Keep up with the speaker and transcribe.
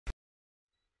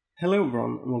Hello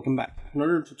everyone and welcome back to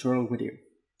another tutorial video.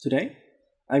 Today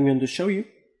I'm going to show you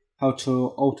how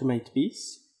to automate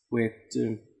bees with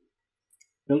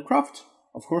Buildcraft,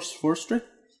 of course forestry,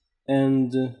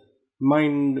 and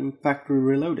minefactory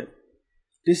reloaded.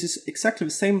 This is exactly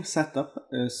the same setup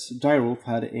as Direwolf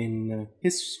had in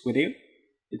his video.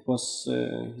 It was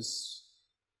his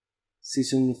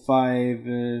season 5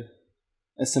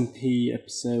 SMP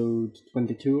episode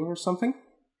 22 or something.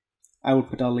 I will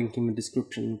put a link in the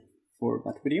description for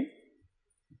that video.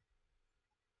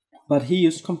 But he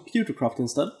used computercraft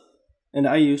instead, and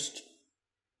I used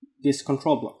this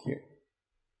control block here.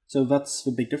 So that's the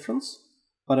big difference,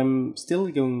 but I'm still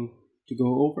going to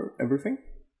go over everything.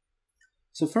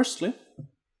 So firstly,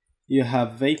 you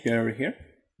have the API here.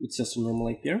 It's just a normal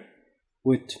API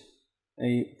with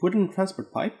a wooden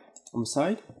transport pipe on the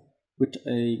side with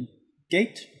a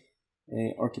gate,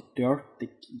 a Arctic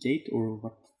gate or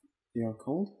what they are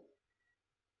called.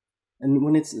 And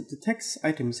when it detects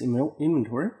items in the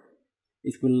inventory,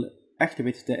 it will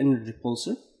activate the energy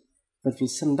pulsar that will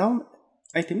send down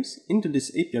items into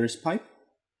this apiary's pipe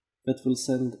that will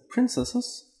send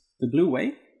princesses the blue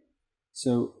way.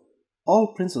 So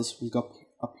all princesses will go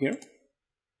up here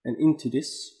and into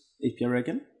this apiary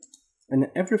again, and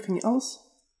everything else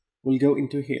will go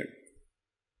into here.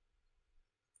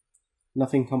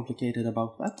 Nothing complicated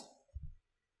about that.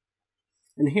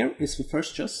 And here is the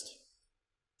first chest.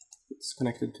 It's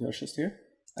connected to a chest here.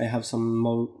 I have some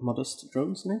modest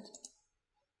drones in it.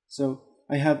 So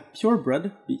I have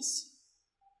purebred bees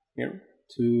here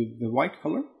to the white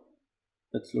color.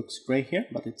 That looks gray here,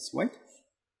 but it's white.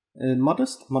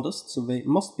 Modest, so they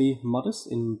must be modest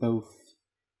in both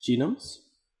genomes.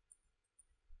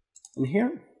 And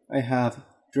here I have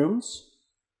drones,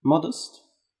 modest,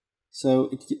 so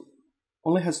it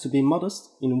only has to be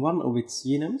modest in one of its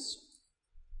genomes.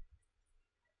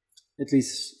 At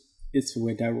least it's the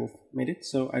way Direwolf made it,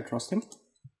 so I trust him.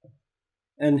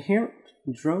 And here,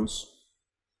 drones,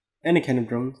 any kind of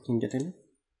drone can get in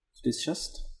to this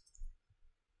chest.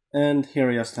 And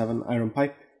here I just have an iron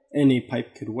pipe. Any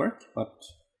pipe could work, but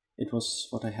it was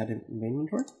what I had in the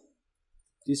inventory.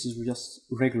 This is just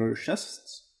regular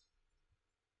chests.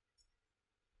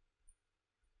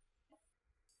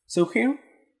 So here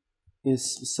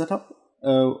is the setup.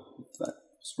 Oh, that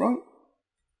was wrong.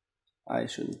 I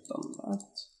shouldn't have done that.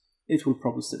 It will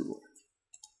probably still work.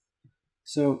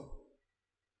 So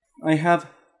I have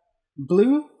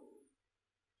blue,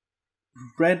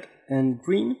 red and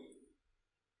green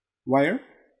wire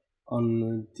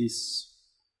on these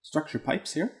structure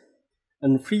pipes here,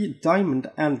 and 3 diamond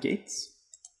AND gates.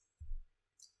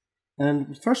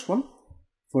 And the first one,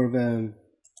 for the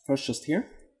first chest here,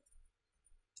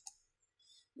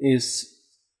 is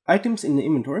items in the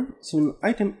inventory. So an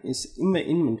item is in the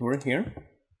inventory here.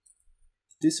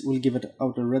 This will give it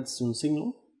out a redstone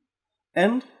signal.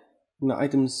 And when the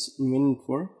items in the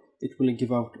inventory, it will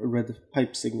give out a red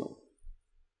pipe signal.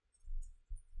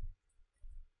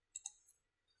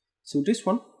 So this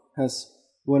one has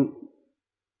the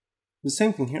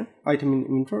same thing here, item in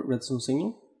inventory, redstone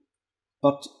signal.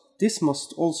 But this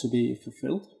must also be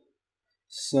fulfilled.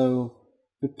 So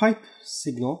the pipe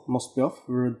signal must be off,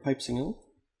 the red pipe signal.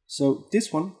 So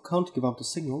this one can't give out a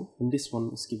signal, and this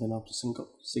one is given out a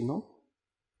signal.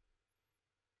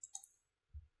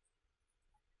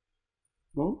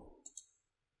 No.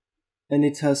 And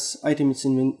it has items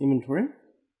in inventory,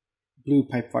 blue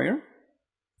pipe wire.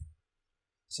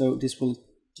 So this will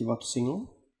give out a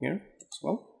signal here as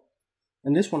well.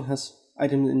 And this one has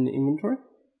items in inventory,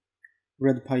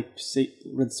 red pipe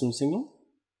redstone signal.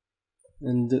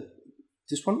 And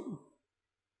this one,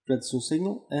 redstone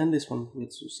signal, and this one,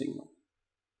 redstone signal.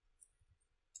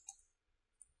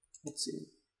 Let's see.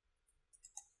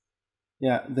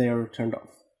 Yeah, they are turned off.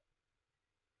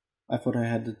 I thought I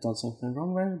had done something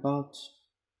wrong there, but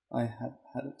I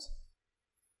hadn't.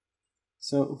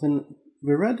 So when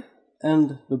the red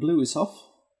and the blue is off,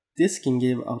 this can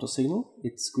give out a signal.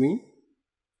 It's green.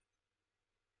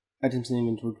 Items in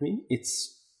inventory green.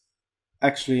 It's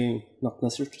actually not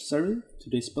necessary to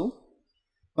this build,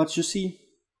 but you see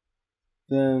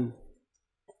the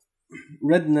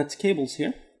Rednet cables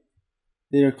here.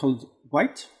 They are called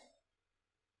white,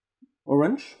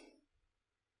 orange,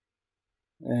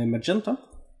 magenta,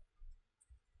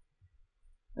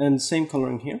 and same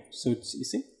coloring here, so it's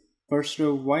easy. First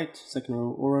row white, second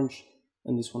row orange,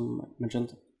 and this one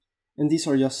magenta. And these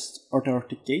are just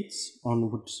Arctic gates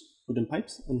on wooden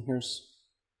pipes, and here's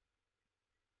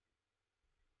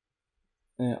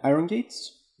iron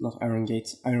gates, not iron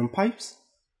gates, iron pipes.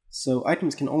 So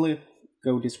items can only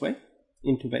go this way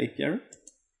into the apiary.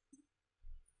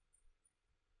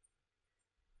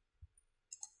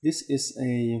 this is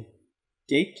a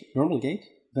gate, normal gate,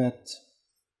 that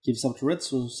gives out a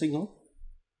redstone signal,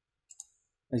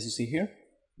 as you see here,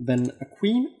 when a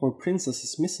queen or princess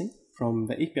is missing from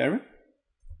the apiary.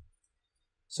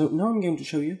 So now I'm going to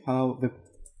show you how the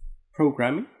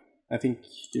programming, I think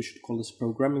you should call this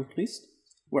programming at least,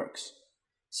 works.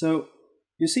 So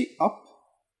you see up,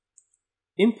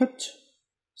 input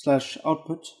slash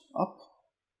output up,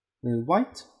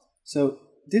 white. So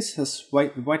this has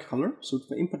white color, so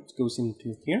the input goes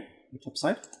into here, the top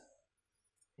side.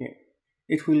 Here.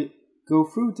 It will go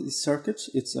through this circuit.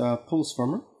 It's a pulse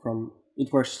former from,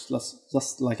 it works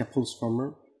just like a pulse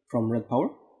former from red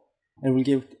power, and will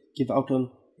give out an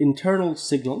internal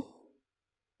signal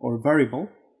or variable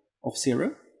of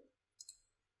 0.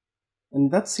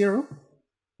 And that 0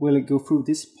 will go through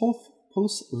this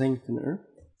pulse lengthener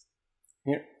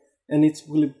here, and it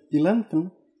will be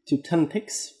lengthened to 10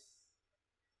 ticks.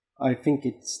 I think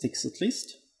it sticks at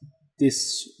least.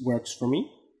 This works for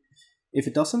me. If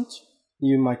it doesn't,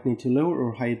 you might need to lower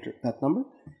or hide that number.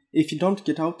 If you don't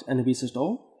get out any bees at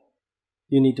all,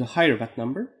 you need to higher that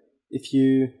number. If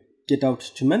you get out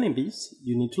too many bees,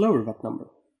 you need to lower that number.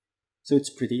 So it's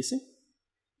pretty easy.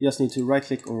 You just need to right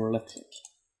click or left click.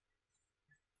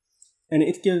 And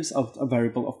it gives out a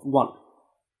variable of 1.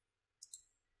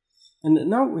 And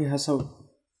now we has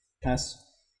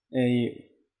a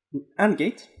AND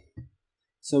gate.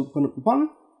 So when 1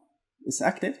 is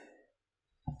active,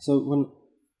 so when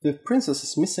the princess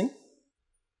is missing,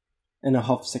 and a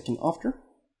half second after,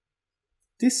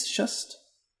 this chest,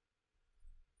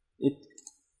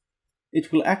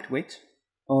 it will activate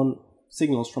on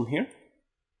signals from here.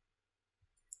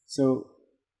 So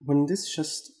when this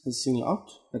chest has a signal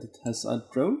out that it has a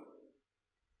drone,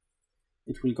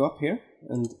 it will go up here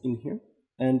and in here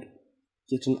and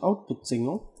get an output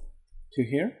signal to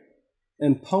here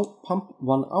and pump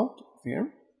one out of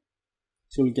here.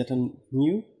 So we'll get a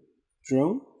new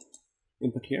drone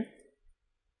input here.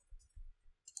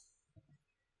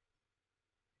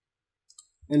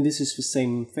 And this is the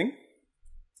same thing,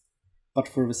 but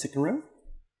for the second row.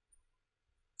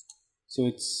 So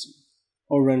it's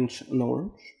orange and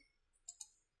orange.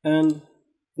 And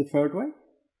the third way,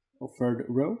 or third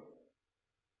row,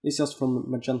 is just from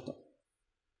magenta.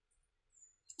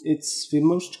 It's the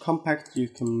most compact you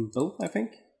can build, I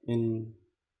think, in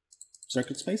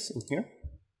circuit space in here.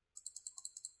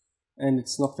 And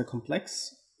it's not very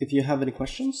complex. If you have any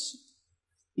questions,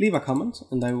 leave a comment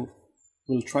and I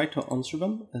will try to answer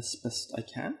them as best I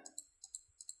can.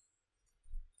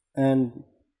 And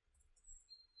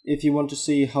if you want to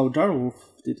see how Direwolf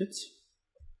did it,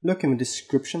 look in the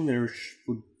description, there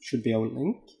should be a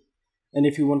link. And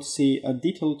if you want to see a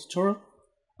detailed tutorial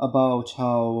about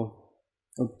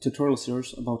tutorial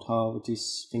series about how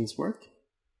these things work,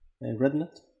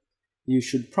 Rednet, you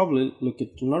should probably look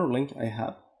at another link I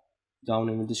have down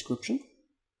in the description.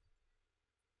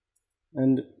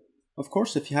 And of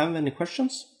course, if you have any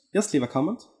questions, just leave a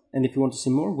comment. And if you want to see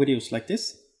more videos like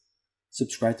this,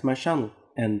 subscribe to my channel.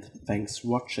 And thanks for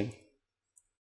watching.